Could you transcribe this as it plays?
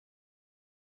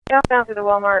Southbound through the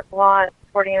Walmart lot,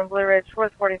 40 in Blue Ridge,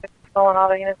 towards 46, stolen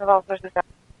auto units of all sources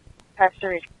attached to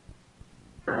reach.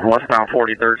 Westbound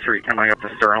 43rd Street coming up to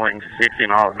Sterling, 60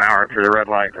 miles an hour through the red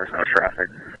light. There's no traffic.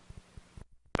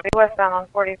 Westbound on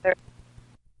 43rd.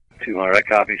 200, I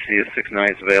copy.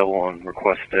 CS69 is available on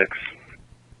request sticks.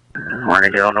 We're going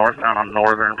to go northbound on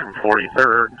Northern from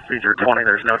 43rd. Seizure 20,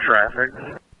 there's no traffic.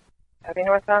 Copy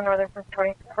northbound, Northern from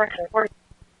 40.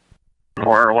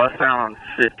 We're westbound on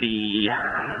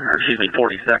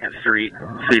 42nd Street.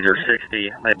 Seizure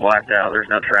 60, they blacked out. There's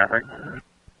no traffic.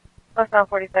 Westbound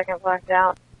 42nd, blacked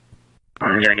out.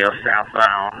 I'm going to go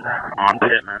southbound on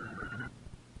Pittman.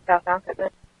 Southbound Pittman.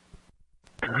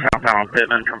 Southbound on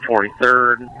Pittman from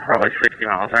 43rd, probably 60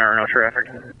 miles an hour, no traffic.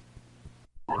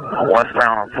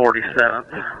 Westbound on 47th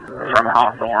from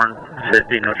Hawthorne,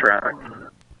 50, no traffic.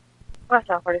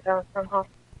 Westbound 47th from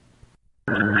Hawthorne.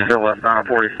 Still westbound on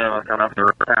 47th, going up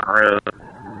the Town Road,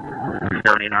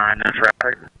 79, no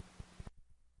traffic.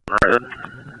 Road.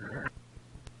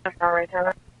 Westbound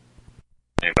Raytown.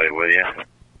 Anybody with you?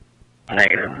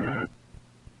 Negative.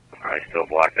 Alright, still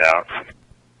blocked out.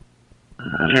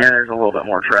 Yeah, there's a little bit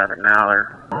more traffic now.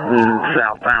 They're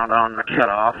southbound on the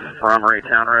cutoff from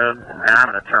Raytown Road, and I'm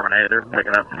in a Terminator. They're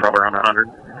picking up probably around 100.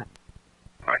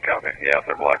 Alright, copy. Yeah,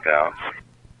 they're blocked out.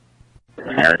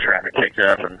 Yeah, the traffic picked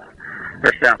up, and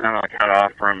they're southbound on the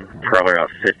cutoff from probably about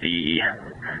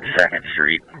 52nd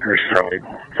Street. There's probably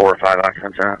 4 or 5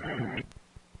 occupants out.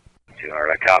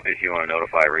 200, I copy. If you want to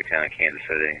notify Raytown and Kansas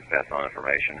City, pass on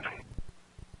information.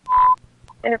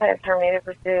 Independence terminated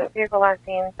pursuit. Vehicle last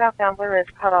seen southbound Blue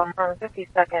Ridge cutoff from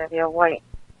 52nd via White.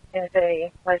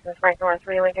 Infinity, license Frank North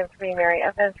 3, Lincoln 3, Mary,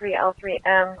 FN3,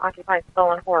 L3M, occupied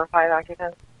stolen 4 or 5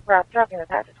 occupants. Route traffic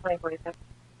attached to 2046.